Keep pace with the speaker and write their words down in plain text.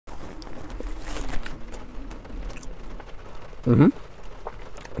Mm-hmm.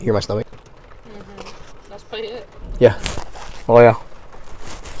 You hear my stomach? Mm-hmm. That's probably it. Yeah. Oh, yeah.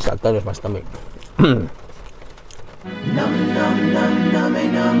 It's got thunder in my stomach. Num num num num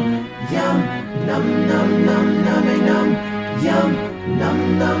num yum num num num num num yum num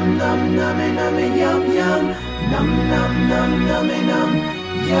num num num num yum yum num num num num num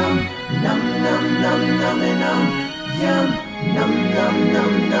yum num num num num num yum num num num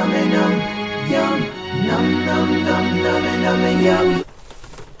num num yum num num num num num yum.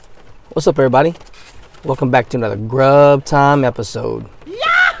 What's up, everybody? Welcome back to another Grub Time episode.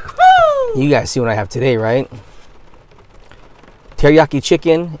 Yahoo! You guys see what I have today, right? Teriyaki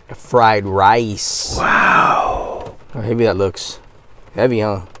chicken, fried rice. Wow. How heavy that looks. Heavy,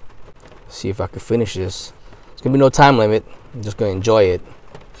 huh? See if I can finish this. There's gonna be no time limit. I'm just gonna enjoy it.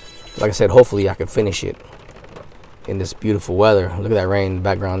 Like I said, hopefully I can finish it in this beautiful weather. Look at that rain in the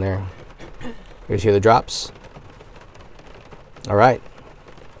background there. You guys hear the drops? All right.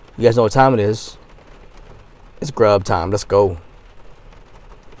 You guys know what time it is. It's grub time. Let's go.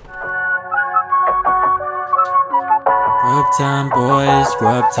 Grub time, boys.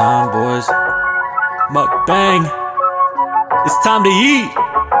 Grub time, boys. Mukbang. It's time to eat.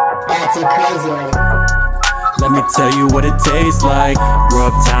 That's too crazy with it. Let me tell you what it tastes like.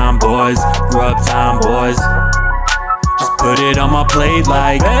 Grub time, boys. Grub time, boys. Just put it on my plate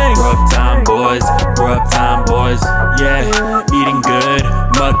like grub time, boys. Grub time, boys. Yeah, eating good.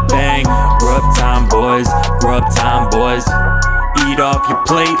 Mukbang. Grub time, boys. Grub time, boys. Eat off your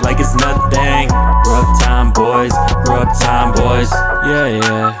plate like it's nothing. Grub time, boys. Grub time, boys. Yeah,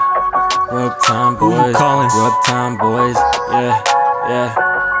 yeah. Grub time, boys. Calling grub time, boys. Yeah, yeah.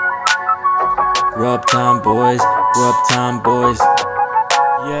 Grub time, boys. Grub time, boys.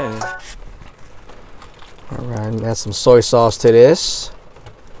 Yeah. All right, add some soy sauce to this.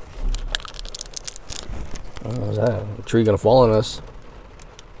 What was that? A tree gonna fall on us?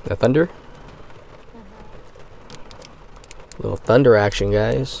 That thunder? Little thunder action,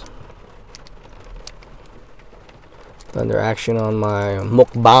 guys. Thunder action on my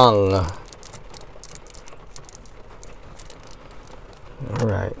mukbang. All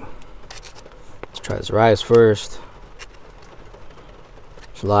right. Let's try this rice first.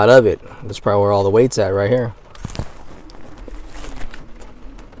 There's a lot of it. That's probably where all the weight's at right here.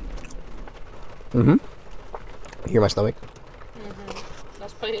 Mm-hmm. You hear my stomach? Mm-hmm.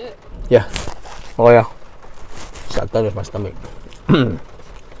 That's probably it. Yeah. Oh, yeah. It's got thunder in my stomach. Pretty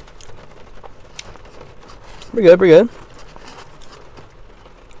good, pretty good.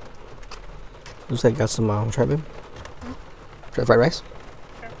 Looks like got some, try it, babe. Try fried rice?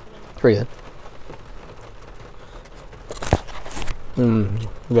 Pretty good.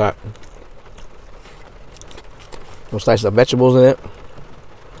 Got some slices of vegetables in it.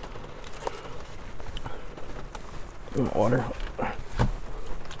 Water.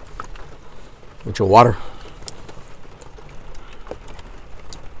 Get your water.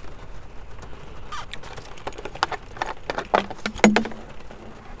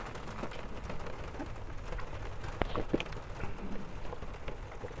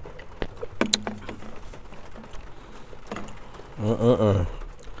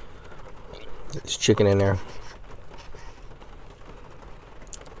 There's chicken in there.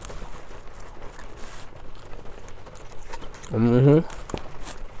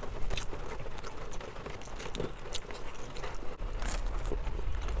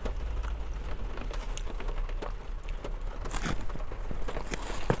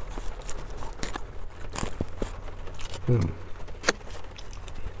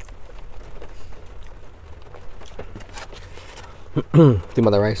 Think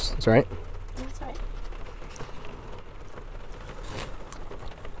about the rice. It's alright. That's right.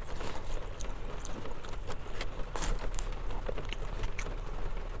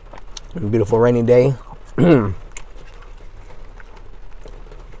 Beautiful rainy day.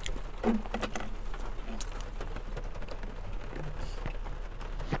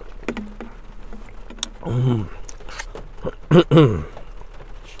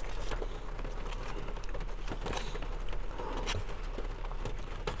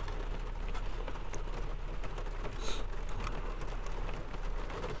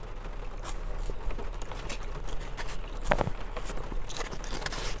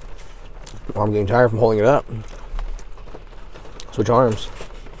 I'm getting tired from holding it up. Switch arms.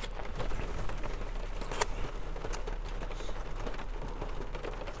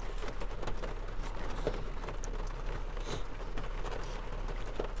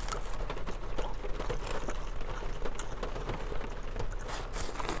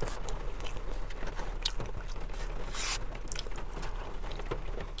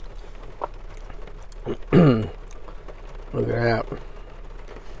 Look at that.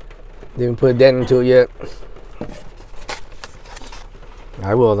 Didn't put a dent into it yet.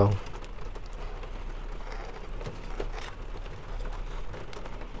 I will though.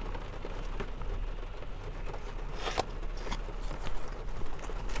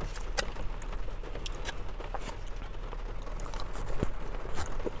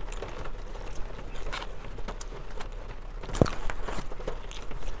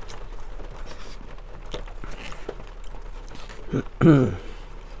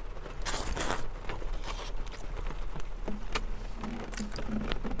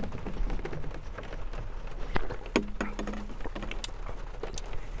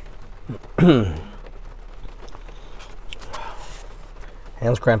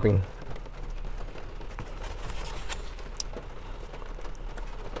 Hands cramping.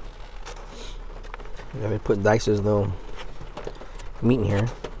 Yeah, they put Dice's little meat in here.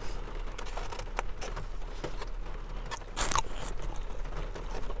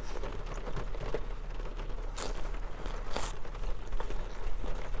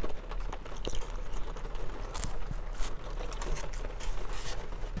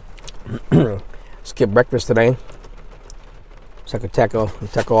 Skip breakfast today so I could tackle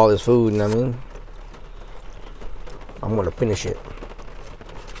all this food, you know what I mean? I'm gonna finish it.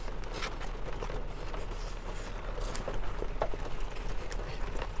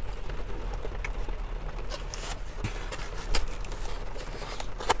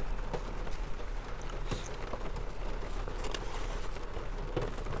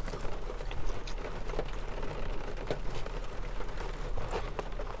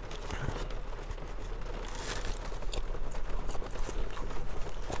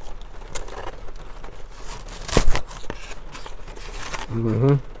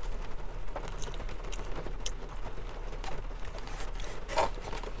 Mm-hmm.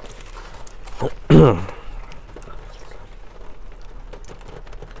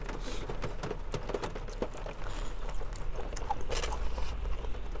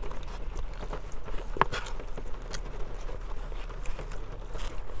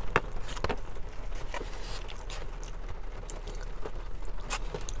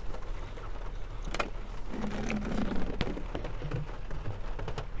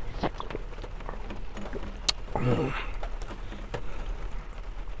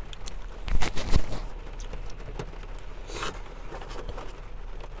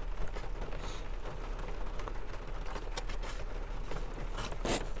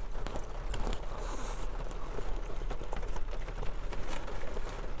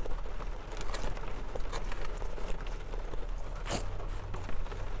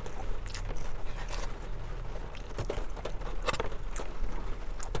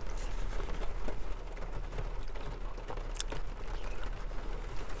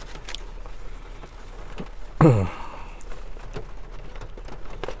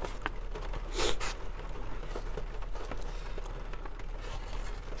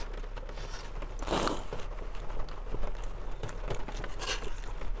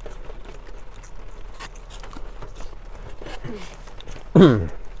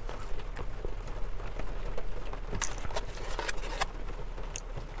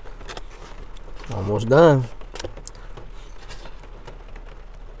 Almost done.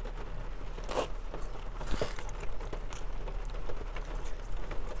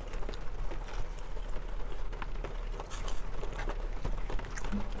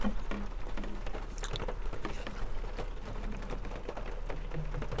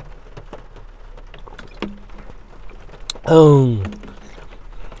 Oh.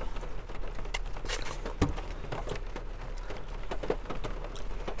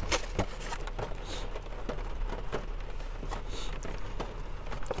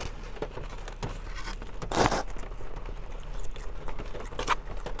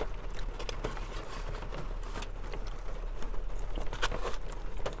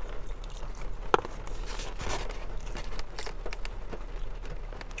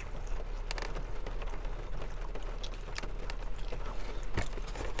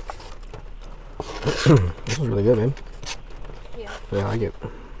 This is really good, man. Yeah. Yeah, I like it.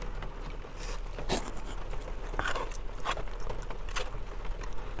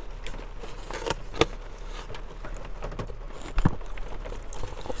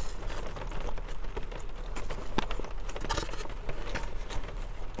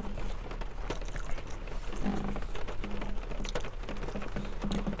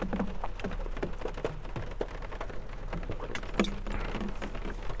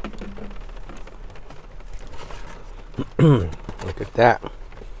 Look at that.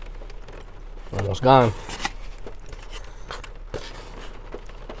 Almost gone.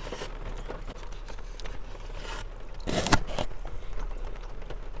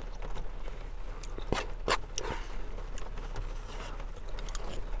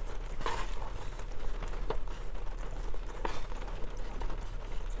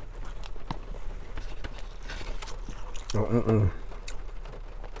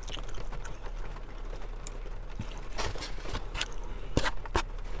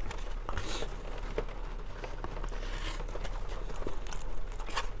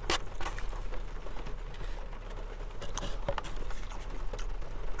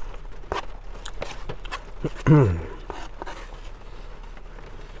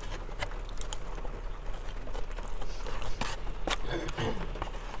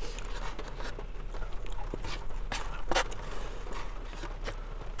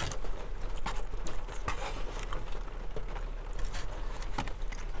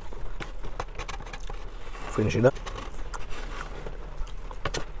 Finish it up.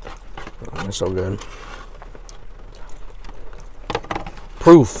 Oh, that's so good.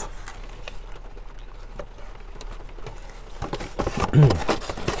 Proof.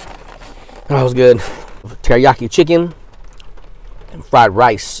 That was good. Teriyaki chicken and fried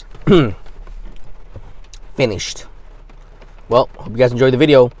rice. Finished. Well, hope you guys enjoyed the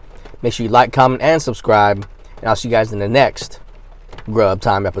video. Make sure you like, comment, and subscribe. And I'll see you guys in the next Grub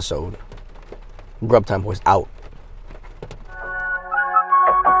Time episode. Grub Time Boys out.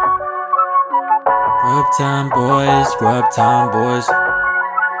 Grub time boys, grub time boys.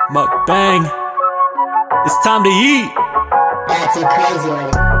 Mukbang. It's time to eat. That's too crazy with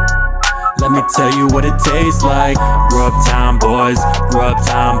it. Let me tell you what it tastes like. Grub time boys, grub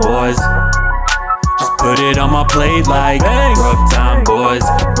time boys. Just put it on my plate like grub time boys,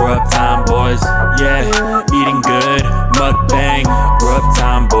 grub time boys. Yeah, eating good, mukbang. Grub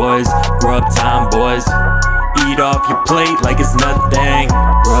time boys, grub time boys. Eat off your plate like it's nothing.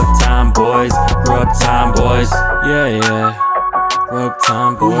 Grub time boys, grub time boys. Yeah, yeah. Grub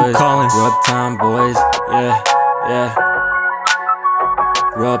time boys. Who you calling? Grub time boys. Yeah, yeah.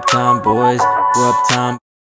 Grub time boys, grub time.